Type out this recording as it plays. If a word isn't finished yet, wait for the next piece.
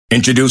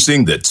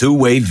Introducing the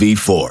Two-Way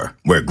V4,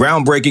 where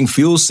groundbreaking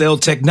fuel cell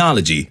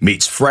technology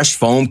meets fresh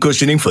foam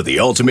cushioning for the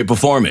ultimate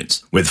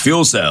performance. With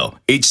Fuel Cell,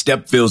 each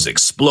step feels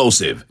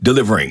explosive,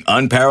 delivering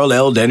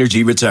unparalleled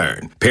energy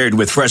return. Paired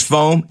with fresh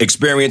foam,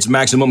 experience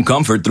maximum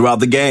comfort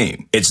throughout the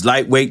game. Its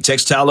lightweight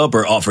textile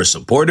upper offers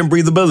support and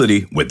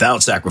breathability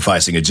without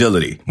sacrificing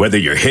agility. Whether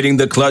you're hitting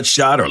the clutch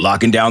shot or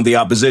locking down the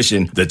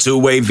opposition, the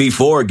Two-Way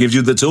V4 gives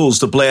you the tools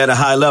to play at a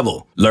high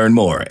level. Learn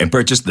more and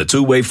purchase the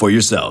Two-Way for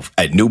yourself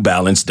at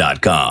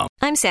newbalance.com.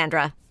 I'm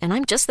Sandra, and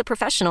I'm just the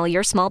professional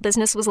your small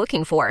business was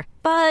looking for.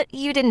 But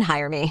you didn't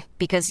hire me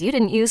because you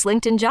didn't use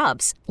LinkedIn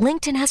Jobs.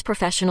 LinkedIn has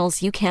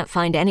professionals you can't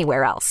find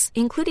anywhere else,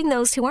 including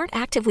those who aren't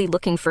actively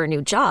looking for a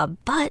new job,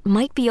 but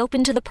might be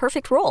open to the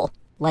perfect role,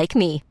 like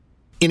me.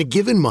 In a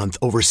given month,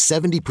 over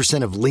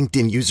 70% of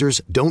LinkedIn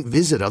users don't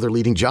visit other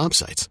leading job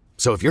sites.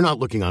 So if you're not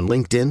looking on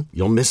LinkedIn,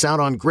 you'll miss out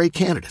on great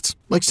candidates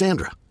like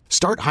Sandra.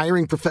 Start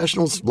hiring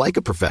professionals like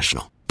a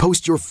professional.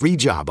 Post your free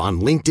job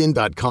on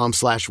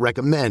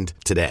linkedin.com/recommend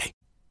today.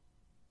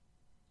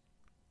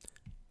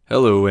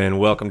 Hello and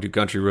welcome to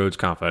Country Roads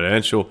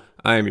Confidential.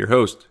 I am your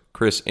host,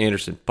 Chris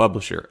Anderson,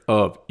 publisher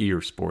of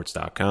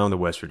earsports.com, the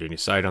West Virginia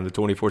site on the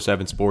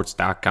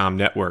 247sports.com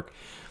network.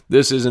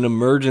 This is an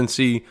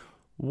emergency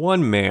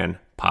one-man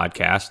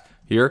podcast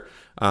here.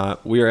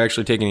 We are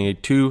actually taking a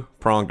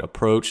two-pronged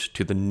approach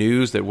to the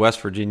news that West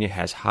Virginia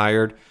has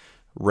hired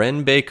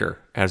Wren Baker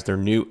as their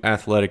new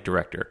athletic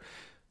director.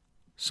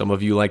 Some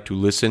of you like to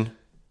listen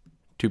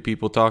to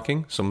people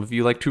talking. Some of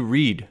you like to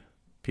read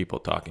people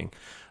talking.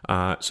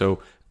 So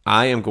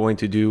I am going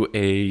to do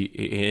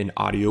an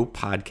audio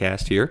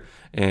podcast here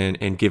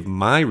and give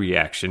my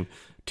reaction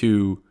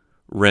to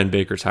Wren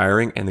Baker's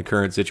hiring and the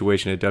current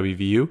situation at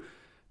WVU.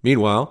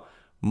 Meanwhile,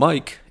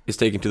 Mike is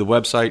taking to the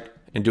website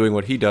and doing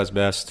what he does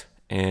best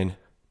and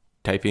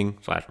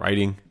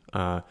typing/writing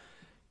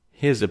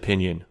his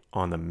opinion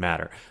on the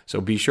matter.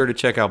 So be sure to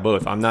check out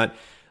both.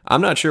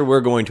 I'm not sure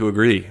we're going to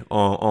agree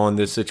on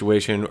this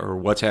situation or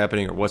what's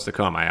happening or what's to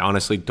come. I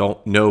honestly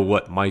don't know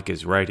what Mike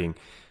is writing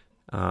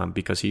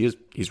because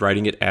he's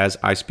writing it as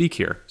I speak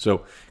here.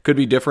 So could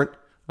be different,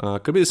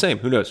 could be the same.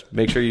 Who knows?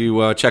 Make sure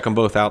you check them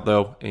both out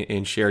though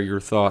and share your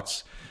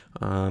thoughts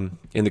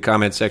in the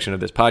comment section of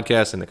this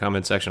podcast, in the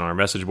comment section on our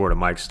message board of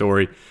Mike's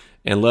story,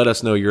 and let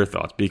us know your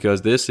thoughts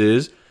because this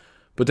is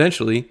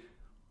potentially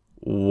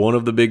one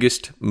of the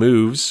biggest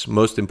moves,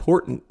 most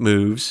important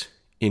moves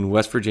in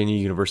West Virginia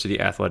University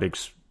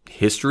athletics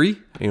history.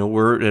 You know,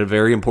 we're at a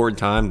very important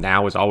time.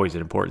 Now is always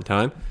an important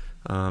time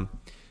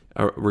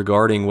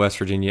regarding West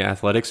Virginia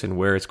athletics and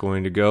where it's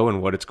going to go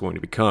and what it's going to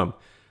become.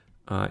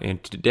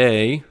 And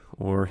today,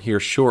 or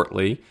here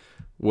shortly,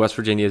 West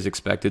Virginia is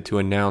expected to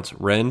announce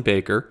Wren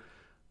Baker,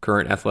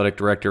 current athletic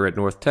director at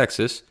North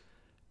Texas,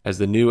 as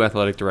the new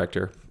athletic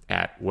director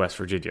at West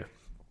Virginia.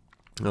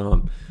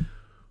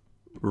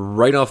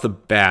 Right off the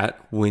bat,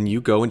 when you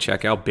go and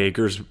check out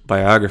Baker's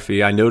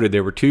biography, I noted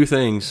there were two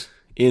things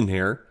in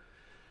there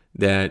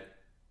that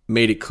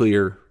made it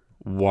clear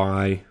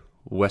why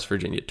West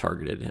Virginia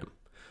targeted him,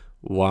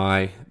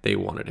 why they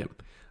wanted him.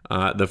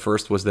 The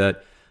first was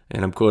that,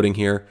 and I'm quoting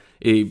here,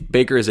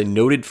 Baker is a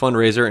noted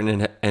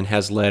fundraiser and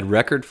has led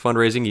record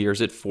fundraising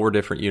years at 4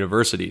 different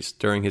universities.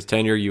 During his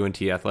tenure,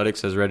 UNT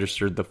Athletics has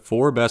registered the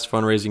 4 best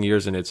fundraising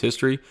years in its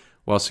history,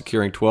 while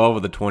securing 12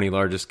 of the 20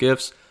 largest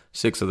gifts,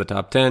 6 of the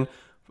top 10,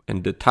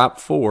 and the top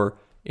 4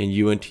 in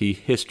UNT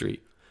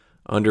history.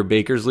 Under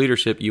Baker's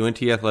leadership,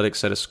 UNT Athletics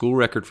set a school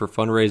record for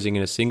fundraising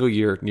in a single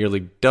year,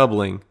 nearly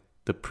doubling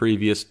the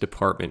previous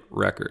department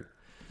record.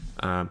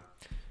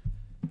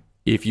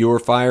 If you're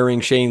firing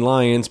Shane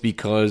Lyons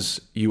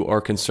because you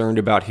are concerned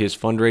about his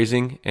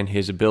fundraising and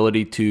his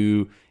ability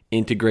to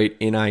integrate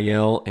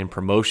NIL and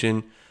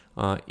promotion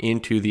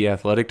into the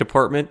athletic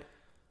department,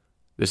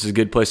 this is a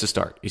good place to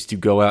start, is to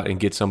go out and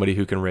get somebody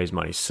who can raise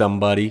money.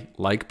 Somebody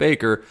like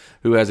Baker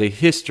who has a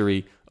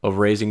history of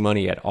raising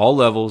money at all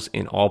levels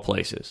in all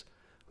places.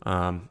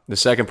 The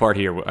second part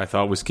here I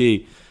thought was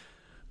key.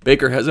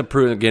 Baker has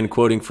proven, again,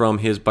 quoting from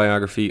his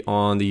biography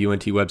on the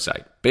UNT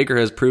website, Baker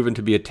has proven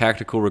to be a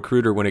tactical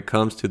recruiter when it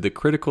comes to the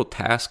critical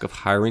task of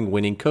hiring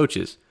winning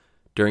coaches.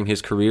 During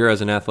his career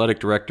as an athletic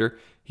director,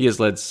 he has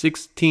led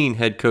 16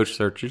 head coach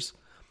searches,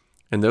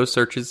 and those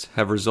searches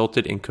have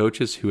resulted in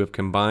coaches who have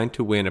combined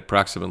to win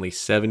approximately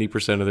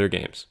 70% of their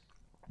games.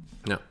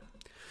 Now,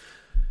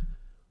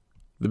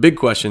 the big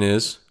question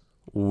is,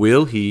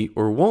 will he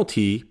or won't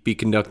he be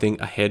conducting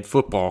a head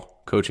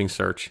football coaching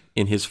search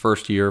in his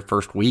first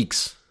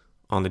weeks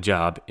on the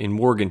job in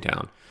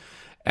Morgantown?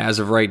 As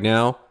of right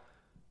now,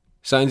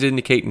 signs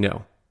indicate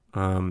no.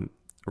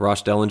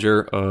 Ross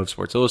Dellinger of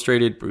Sports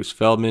Illustrated, Bruce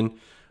Feldman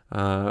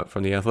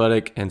from The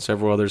Athletic, and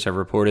several others have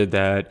reported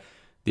that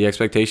the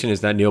expectation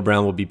is that Neil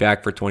Brown will be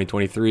back for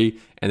 2023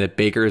 and that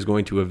Baker is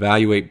going to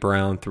evaluate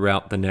Brown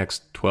throughout the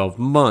next 12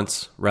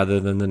 months rather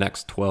than the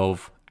next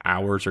 12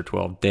 hours or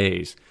 12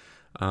 days.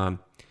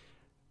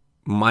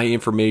 My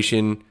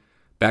information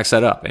backs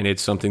that up, and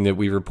it's something that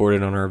we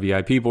reported on our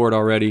VIP board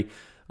already.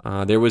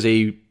 There was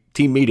a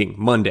team meeting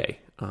Monday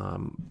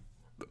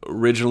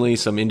originally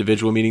some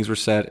individual meetings were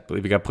set. I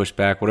believe it got pushed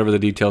back. Whatever the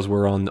details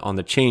were on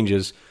the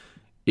changes,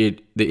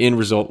 the end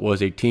result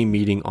was a team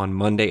meeting on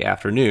Monday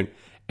afternoon.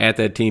 At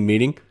that team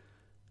meeting,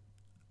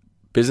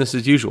 business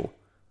as usual.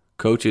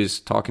 Coaches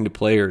talking to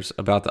players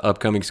about the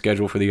upcoming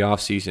schedule for the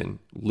offseason,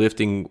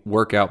 lifting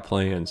workout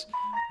plans,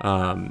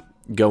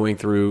 going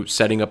through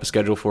setting up a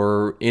schedule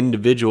for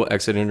individual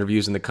exit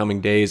interviews in the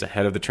coming days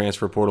ahead of the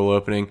transfer portal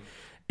opening,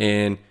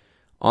 and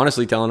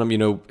honestly telling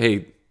them,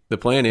 hey, the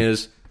plan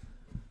is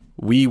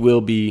we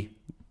will be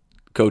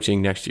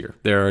coaching next year.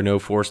 There are no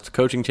forced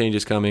coaching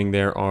changes coming.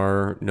 There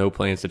are no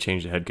plans to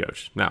change the head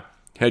coach. Now,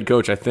 head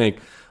coach, I think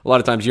a lot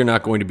of times you're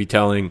not going to be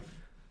telling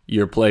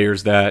your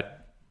players that,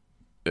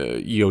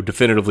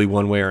 definitively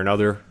one way or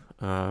another,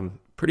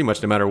 pretty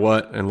much no matter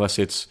what, unless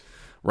it's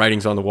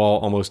writings on the wall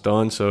almost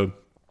done. So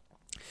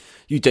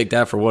you take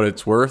that for what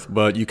it's worth,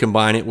 but you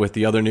combine it with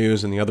the other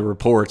news and the other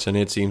reports, and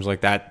it seems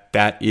like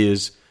that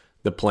is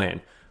the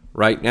plan.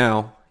 Right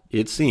now,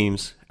 it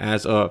seems,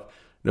 as of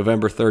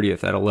November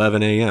 30th at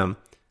 11 a.m.,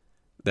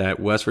 that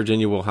West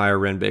Virginia will hire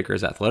Wren Baker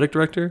as athletic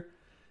director.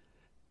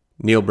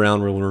 Neal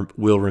Brown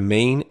will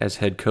remain as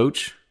head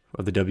coach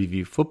of the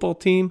WVU football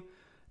team,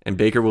 and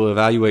Baker will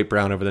evaluate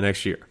Brown over the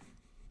next year.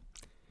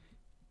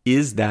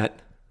 Is that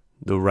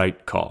the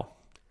right call?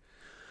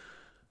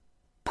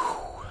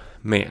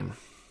 Man,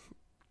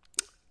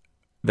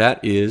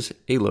 that is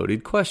a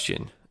loaded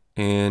question.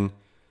 And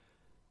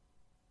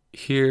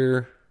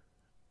here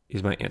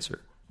is my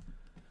answer.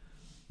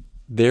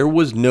 There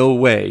was no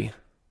way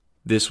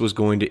this was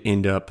going to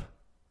end up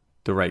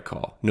the right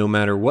call. No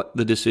matter what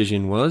the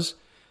decision was,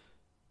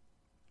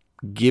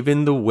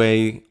 given the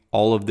way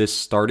all of this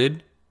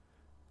started,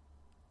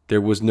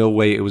 there was no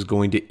way it was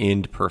going to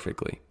end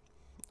perfectly.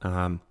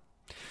 You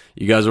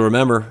guys will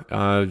remember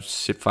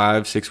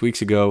 5-6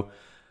 weeks ago,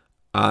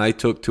 I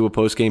took to a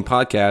post-game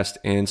podcast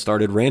and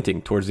started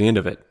ranting towards the end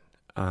of it,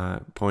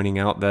 pointing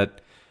out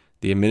that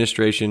the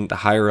administration, the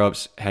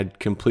higher-ups, had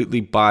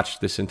completely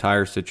botched this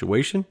entire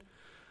situation,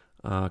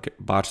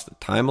 botched the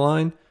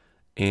timeline,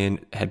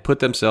 and had put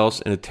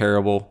themselves in a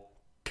terrible,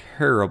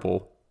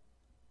 terrible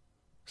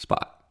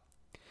spot.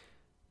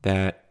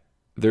 That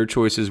their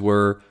choices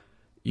were,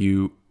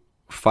 you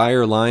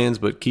fire Lyons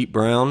but keep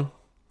Brown.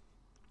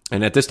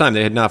 And at this time,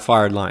 they had not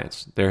fired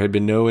Lyons. There had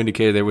been no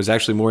indication. There was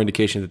actually more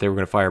indication that they were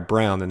going to fire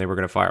Brown than they were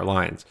going to fire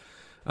Lyons.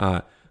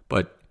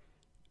 But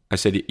I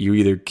said, you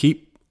either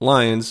keep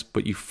Lyons,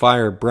 but you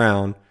fire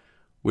Brown,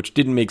 which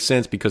didn't make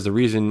sense because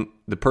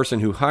the person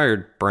who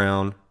hired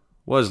Brown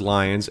was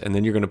Lyons, and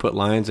then you're going to put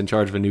Lyons in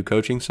charge of a new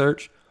coaching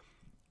search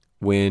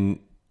when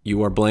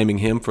you are blaming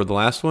him for the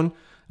last one.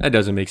 That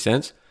doesn't make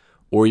sense.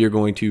 Or you're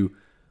going to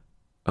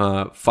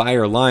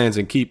fire Lyons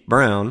and keep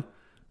Brown.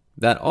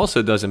 That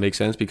also doesn't make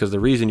sense because the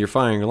reason you're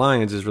firing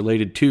Lyons is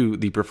related to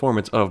the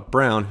performance of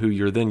Brown, who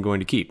you're then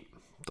going to keep.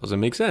 Doesn't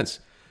make sense.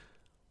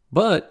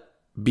 But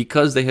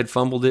because they had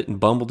fumbled it and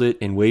bumbled it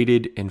and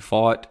waited and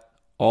fought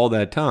all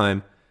that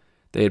time,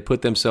 they had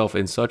put themselves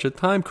in such a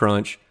time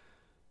crunch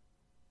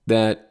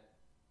that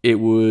it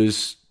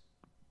was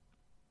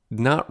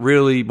not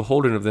really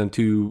beholden of them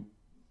to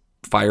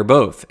fire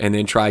both and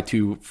then try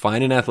to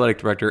find an athletic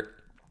director,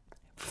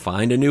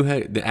 find a new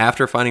head,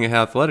 after finding an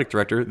athletic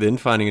director, then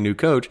finding a new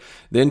coach,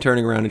 then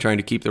turning around and trying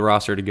to keep the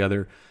roster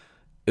together.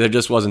 There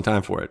just wasn't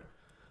time for it.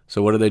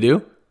 So what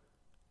do?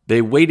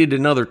 They waited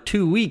another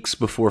 2 weeks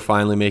before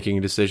finally making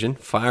a decision,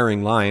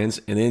 firing Lyons,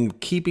 and then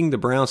keeping the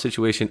Brown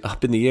situation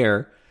up in the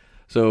air.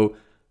 So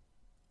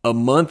a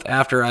month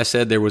after I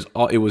said it was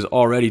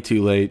already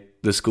too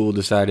late, the school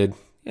decided,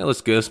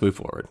 let's move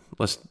forward.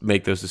 Let's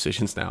make those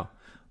decisions now,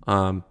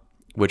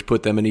 which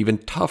put them in an even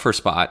tougher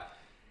spot.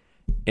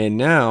 And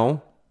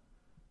now,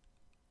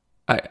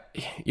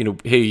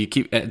 you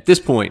keep at this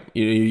point,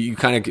 you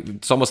kind of,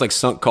 it's almost like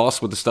sunk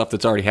costs with the stuff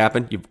that's already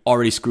happened. You've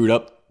already screwed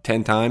up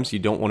 10 times. You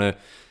don't want to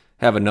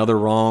have another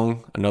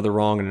wrong, and another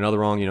wrong.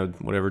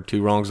 Whatever,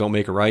 2 wrongs don't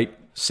make a right.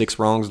 6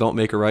 wrongs don't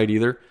make a right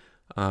either.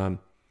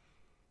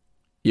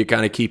 You're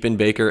kind of keeping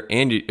Baker,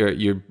 and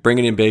you're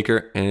bringing in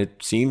Baker, and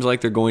it seems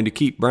like they're going to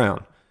keep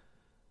Brown,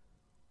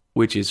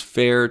 which is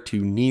fair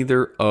to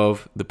neither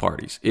of the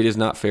parties. It is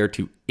not fair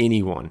to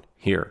anyone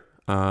here.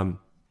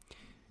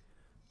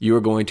 You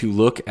are going to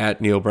look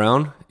at Neal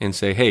Brown and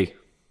say, hey,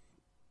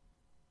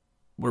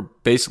 we're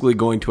basically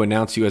going to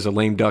announce you as a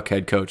lame duck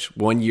head coach.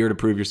 1 year to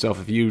prove yourself.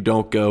 If you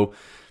don't go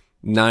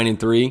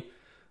 9-3,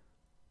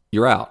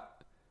 you're out.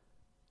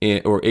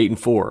 Or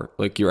 8-4,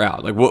 like you're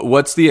out. Like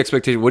what's the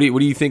expectation? What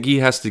do you think he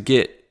has to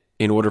get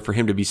in order for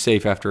him to be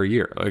safe after a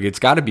year? Like it's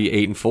got to be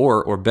 8-4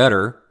 or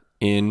better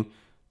in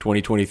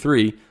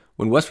 2023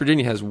 when West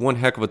Virginia has one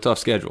heck of a tough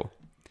schedule.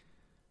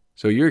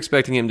 So you're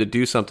expecting him to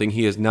do something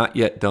he has not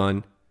yet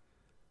done,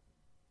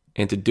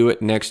 and to do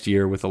it next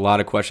year with a lot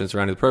of questions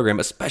surrounding the program,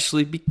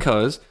 especially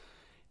because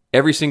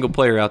every single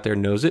player out there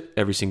knows it.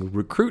 Every single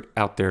recruit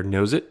out there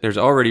knows it. There's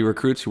already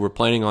recruits who were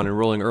planning on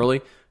enrolling early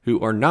who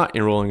are not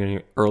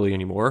enrolling early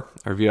anymore.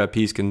 Our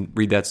VIPs can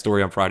read that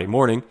story on Friday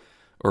morning,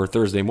 or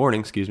Thursday morning,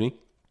 excuse me.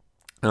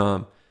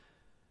 And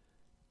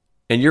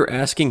And you're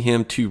asking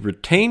him to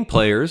retain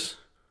players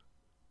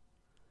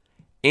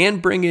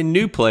and bring in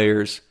new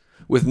players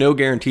with no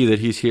guarantee that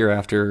he's here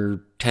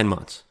after 10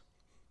 months.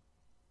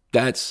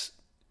 That's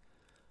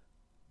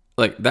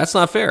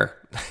not fair.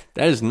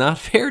 That is not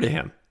fair to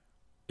him.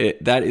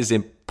 That is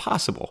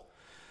impossible.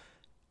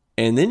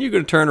 And then you're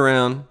going to turn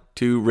around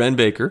to Wren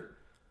Baker,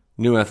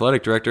 new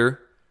athletic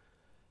director,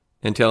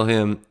 and tell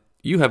him,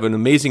 you have an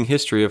amazing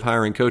history of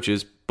hiring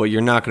coaches, but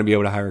you're not going to be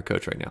able to hire a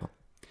coach right now.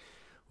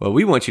 What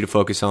we want you to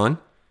focus on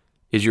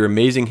is your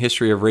amazing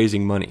history of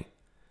raising money.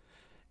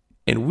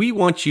 And we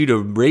want you to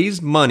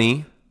raise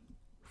money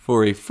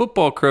for a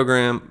football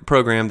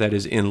program that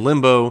is in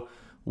limbo,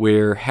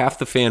 where half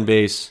the fan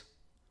base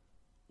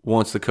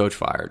wants the coach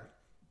fired.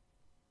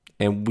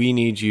 And we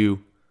need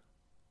you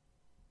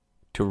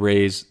to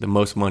raise the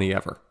most money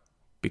ever,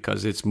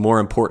 because it's more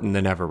important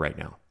than ever right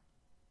now.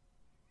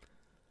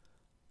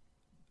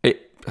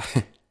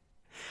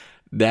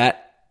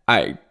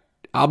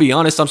 I'll be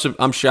honest,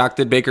 I'm shocked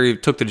that Baker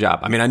took the job.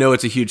 I mean, I know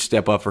it's a huge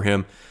step up for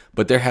him,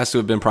 but there has to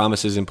have been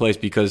promises in place,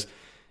 because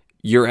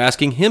you're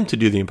asking him to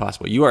do the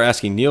impossible. You are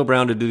asking Neal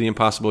Brown to do the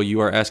impossible. You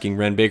are asking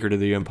Wren Baker to do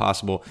the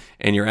impossible.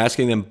 And you're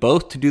asking them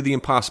both to do the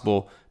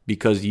impossible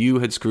because you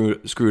had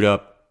screwed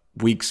up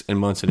weeks and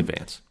months in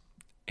advance.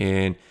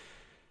 And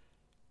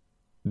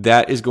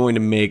that is going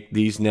to make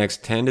these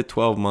next 10 to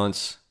 12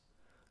 months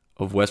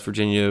of West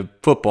Virginia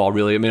football,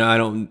 really. I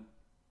mean,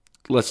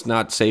 let's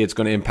not say it's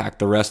going to impact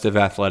the rest of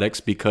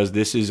athletics, because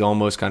this is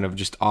almost kind of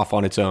just off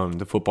on its own.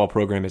 The football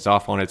program is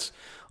off on its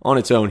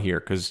own here,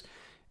 because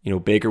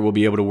Baker will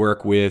be able to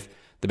work with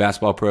the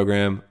basketball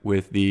program,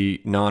 with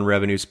the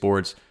non-revenue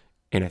sports,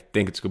 and I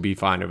think it's going to be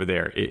fine over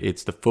there.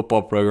 It's the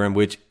football program,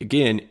 which,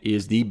 again,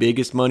 is the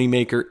biggest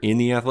moneymaker in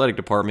the athletic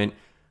department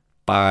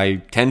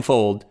by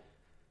tenfold.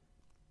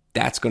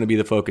 That's going to be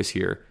the focus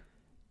here.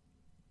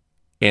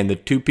 And the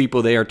two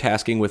people they are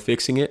tasking with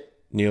fixing it,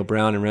 Neal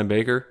Brown and Wren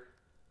Baker,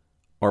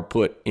 are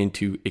put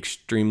into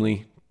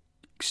extremely,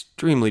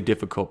 extremely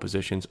difficult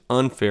positions,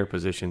 unfair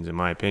positions, in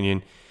my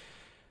opinion.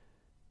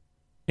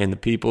 And the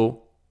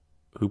people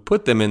who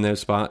put them in those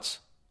spots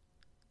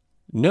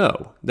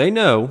know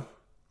that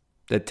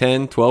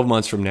 10, 12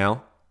 months from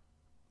now,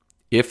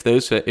 if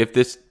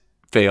this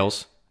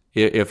fails,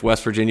 if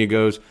West Virginia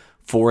goes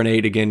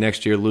 4-8 again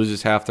next year,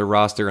 loses half their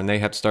roster, and they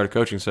have to start a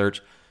coaching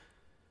search,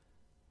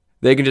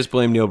 they can just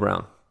blame Neal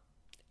Brown,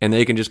 and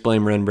they can just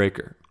blame Wren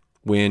Baker,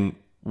 when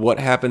what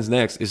happens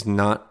next is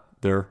not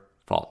their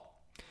fault.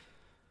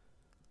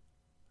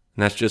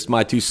 And that's just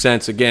my 2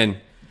 cents.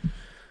 Again,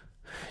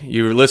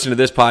 you're listening to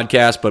this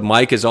podcast, but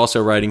Mike is also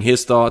writing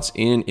his thoughts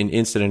in an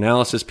instant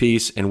analysis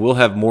piece, and we'll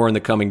have more in the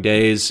coming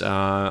days.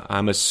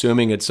 I'm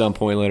assuming at some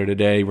point later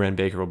today, Wren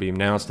Baker will be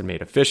announced and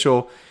made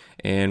official.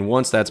 And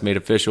once that's made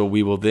official,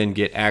 we will then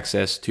get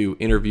access to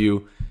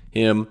interview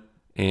him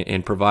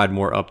and provide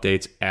more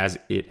updates as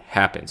it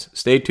happens.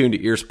 Stay tuned to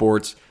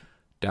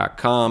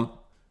earsports.com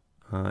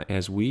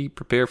as we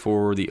prepare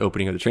for the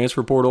opening of the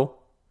transfer portal,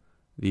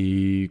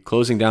 the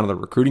closing down of the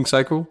recruiting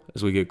cycle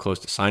as we get close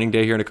to signing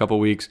day here in a couple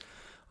weeks,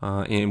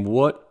 and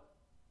what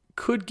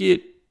could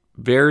get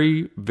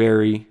very,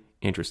 very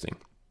interesting.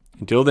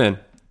 Until then,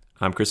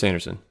 I'm Chris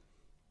Anderson.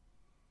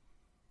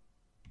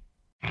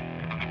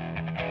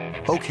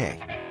 Okay,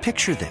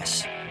 picture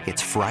this.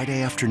 It's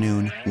Friday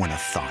afternoon when a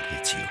thought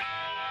hits you.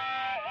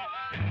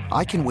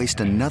 I can waste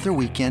another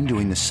weekend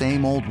doing the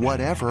same old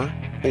whatever,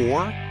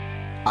 or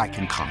I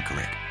can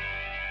conquer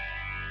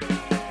it.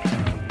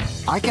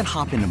 I can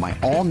hop into my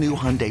all-new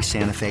Hyundai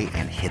Santa Fe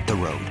and hit the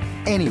road.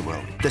 Any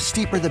road. The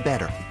steeper, the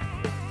better.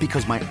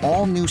 Because my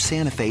all-new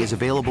Santa Fe is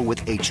available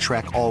with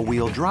H-Track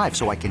all-wheel drive,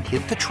 so I can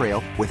hit the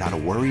trail without a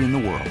worry in the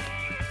world.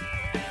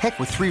 Heck,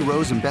 with 3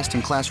 rows and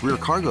best-in-class rear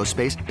cargo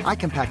space, I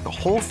can pack the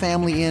whole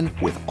family in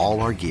with all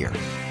our gear.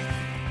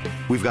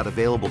 We've got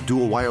available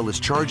dual wireless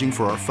charging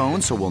for our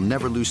phones, so we'll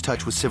never lose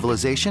touch with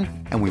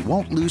civilization, and we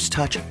won't lose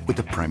touch with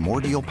the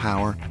primordial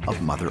power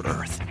of Mother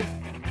Earth.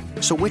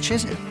 So which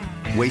is it?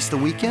 Waste the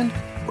weekend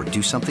or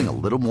do something a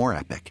little more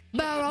epic?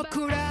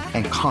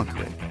 And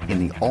conquer it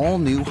in the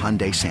all-new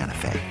Hyundai Santa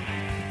Fe.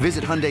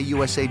 Visit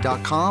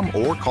HyundaiUSA.com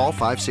or call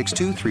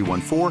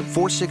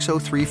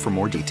 562-314-4603 for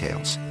more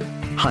details.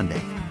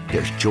 Hyundai,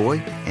 there's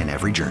joy in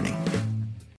every journey.